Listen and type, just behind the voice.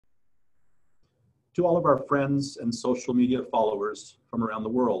To all of our friends and social media followers from around the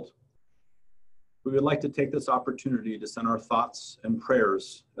world, we would like to take this opportunity to send our thoughts and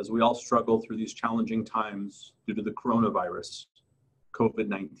prayers as we all struggle through these challenging times due to the coronavirus,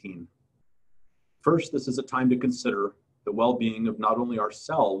 COVID-19. First, this is a time to consider the well-being of not only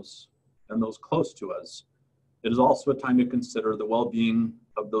ourselves and those close to us. It is also a time to consider the well-being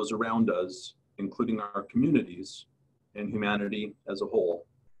of those around us, including our communities and humanity as a whole.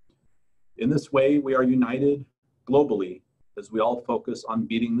 In this way, we are united globally as we all focus on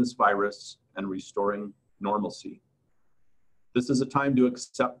beating this virus and restoring normalcy. This is a time to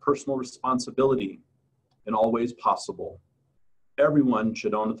accept personal responsibility in all ways possible. Everyone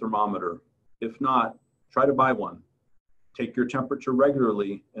should own a thermometer. If not, try to buy one. Take your temperature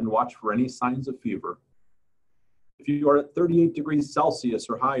regularly and watch for any signs of fever. If you are at 38 degrees Celsius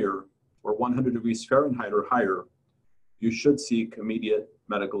or higher, or 100 degrees Fahrenheit or higher, you should seek immediate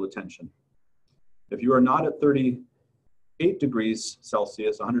medical attention. If you are not at 38 degrees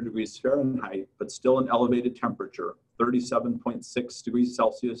Celsius, 100 degrees Fahrenheit, but still an elevated temperature, 37.6 degrees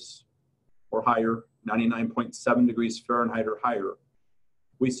Celsius or higher, 99.7 degrees Fahrenheit or higher,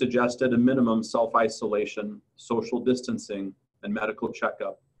 we suggest at a minimum self-isolation, social distancing, and medical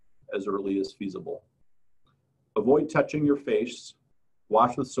checkup as early as feasible. Avoid touching your face.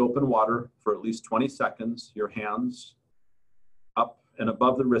 Wash with soap and water for at least 20 seconds, your hands up and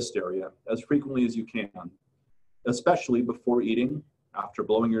above the wrist area as frequently as you can, especially before eating, after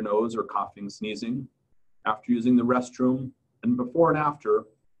blowing your nose or coughing, sneezing, after using the restroom, and before and after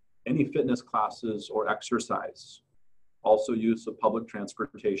any fitness classes or exercise. Also use of public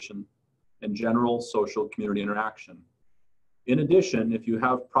transportation and general social community interaction. In addition, if you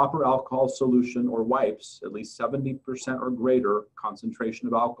have proper alcohol solution or wipes, at least 70% or greater concentration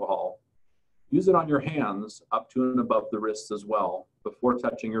of alcohol, use it on your hands up to and above the wrists as well, before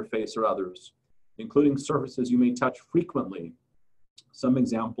touching your face or others, including surfaces you may touch frequently. Some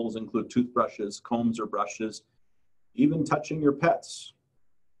examples include toothbrushes, combs or brushes, even touching your pets,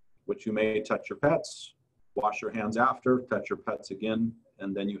 which you may touch your pets, wash your hands after, touch your pets again,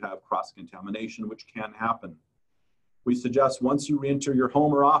 and then you have cross-contamination, which can happen. We suggest once you re-enter your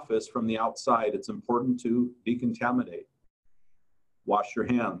home or office from the outside, it's important to decontaminate. Wash your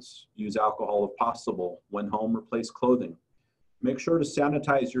hands, use alcohol if possible. When home, replace clothing. Make sure to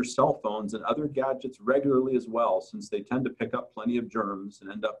sanitize your cell phones and other gadgets regularly as well, since they tend to pick up plenty of germs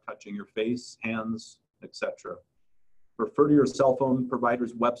and end up touching your face, hands, etc. Refer to your cell phone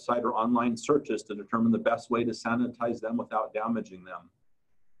provider's website or online searches to determine the best way to sanitize them without damaging them.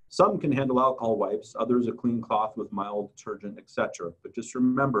 Some can handle alcohol wipes, others a clean cloth with mild detergent, etc. But just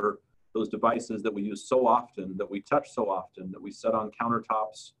remember, those devices that we use so often, that we touch so often, that we set on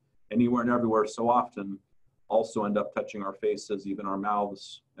countertops anywhere and everywhere so often, also end up touching our faces, even our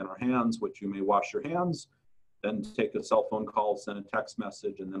mouths and our hands, which you may wash your hands, then take a cell phone call, send a text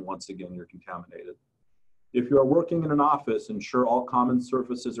message, and then once again, you're contaminated. If you are working in an office, ensure all common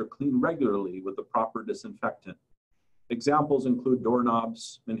surfaces are cleaned regularly with the proper disinfectant. Examples include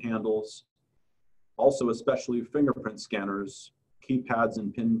doorknobs and handles, also especially fingerprint scanners, keypads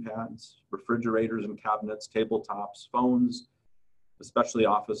and pin pads, refrigerators and cabinets, tabletops, phones, especially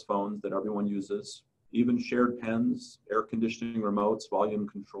office phones that everyone uses, even shared pens, air conditioning remotes, volume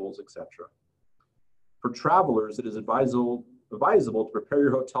controls, etc. For travelers, it is advisable to prepare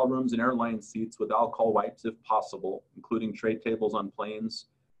your hotel rooms and airline seats with alcohol wipes if possible, including tray tables on planes,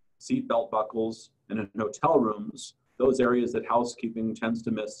 seat belt buckles, and in hotel rooms, those areas that housekeeping tends to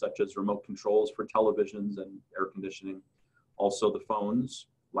miss, such as remote controls for televisions and air conditioning, also the phones,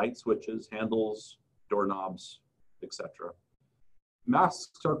 light switches, handles, doorknobs, etc.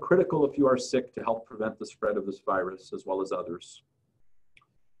 Masks are critical if you are sick to help prevent the spread of this virus as well as others.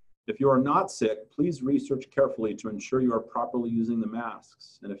 If you are not sick, please research carefully to ensure you are properly using the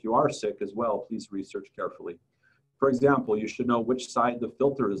masks. And if you are sick as well, please research carefully. For example, you should know which side the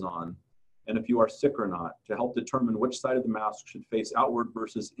filter is on, and if you are sick or not, to help determine which side of the mask should face outward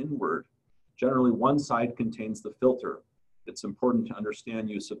versus inward. Generally, one side contains the filter. It's important to understand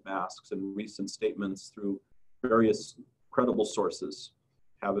use of masks, and recent statements through various credible sources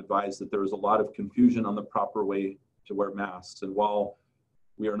have advised that there is a lot of confusion on the proper way to wear masks. And while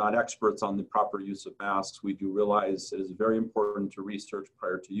we are not experts on the proper use of masks, we do realize it is very important to research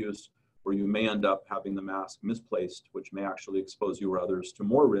prior to use, where you may end up having the mask misplaced, which may actually expose you or others to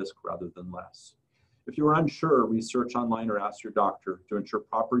more risk rather than less. If you are unsure, research online or ask your doctor to ensure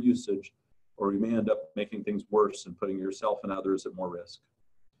proper usage, or you may end up making things worse and putting yourself and others at more risk.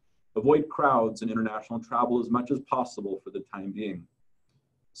 Avoid crowds and international travel as much as possible for the time being.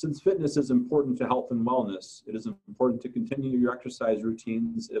 Since fitness is important to health and wellness, it is important to continue your exercise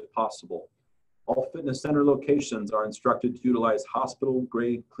routines if possible. All fitness center locations are instructed to utilize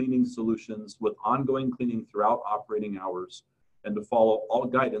hospital-grade cleaning solutions with ongoing cleaning throughout operating hours, and to follow all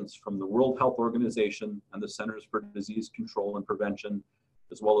guidance from the World Health Organization and the Centers for Disease Control and Prevention,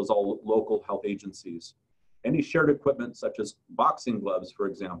 as well as all local health agencies. Any shared equipment, such as boxing gloves, for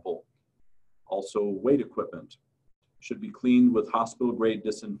example, also weight equipment, should be cleaned with hospital-grade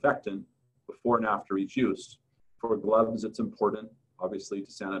disinfectant before and after each use. For gloves, it's important, obviously, to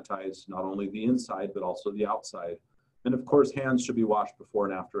sanitize not only the inside, but also the outside. And of course, hands should be washed before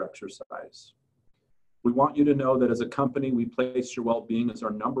and after exercise. We want you to know that as a company, we place your well-being as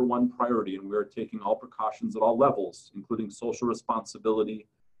our #1 priority, and we are taking all precautions at all levels, including social responsibility,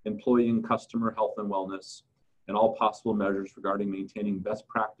 employee and customer health and wellness, and all possible measures regarding maintaining best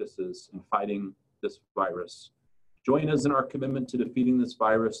practices in fighting this virus. Join us in our commitment to defeating this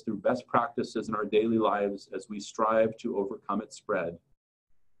virus through best practices in our daily lives as we strive to overcome its spread.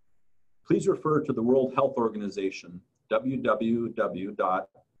 Please refer to the World Health Organization, www.who.intl.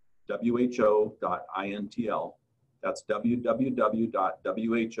 That's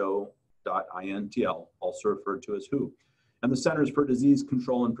www.who.intl, also referred to as WHO. And the Centers for Disease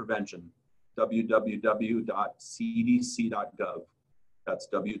Control and Prevention, www.cdc.gov. That's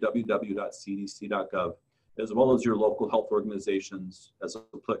www.cdc.gov, as well as your local health organizations as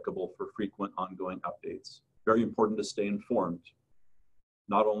applicable for frequent ongoing updates. Very important to stay informed,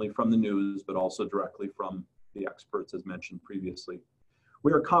 not only from the news, but also directly from the experts as mentioned previously.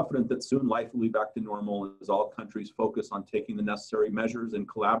 We are confident that soon life will be back to normal as all countries focus on taking the necessary measures and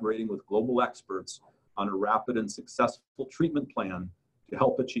collaborating with global experts on a rapid and successful treatment plan to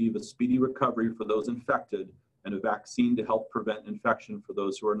help achieve a speedy recovery for those infected and a vaccine to help prevent infection for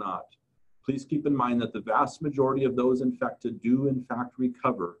those who are not. Please keep in mind that the vast majority of those infected do in fact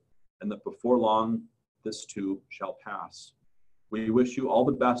recover, and that before long, this too shall pass. We wish you all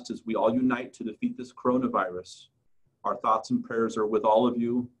the best as we all unite to defeat this coronavirus. Our thoughts and prayers are with all of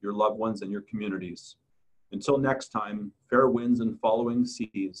you, your loved ones, and your communities. Until next time, fair winds and following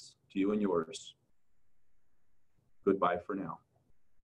seas to you and yours. Goodbye for now.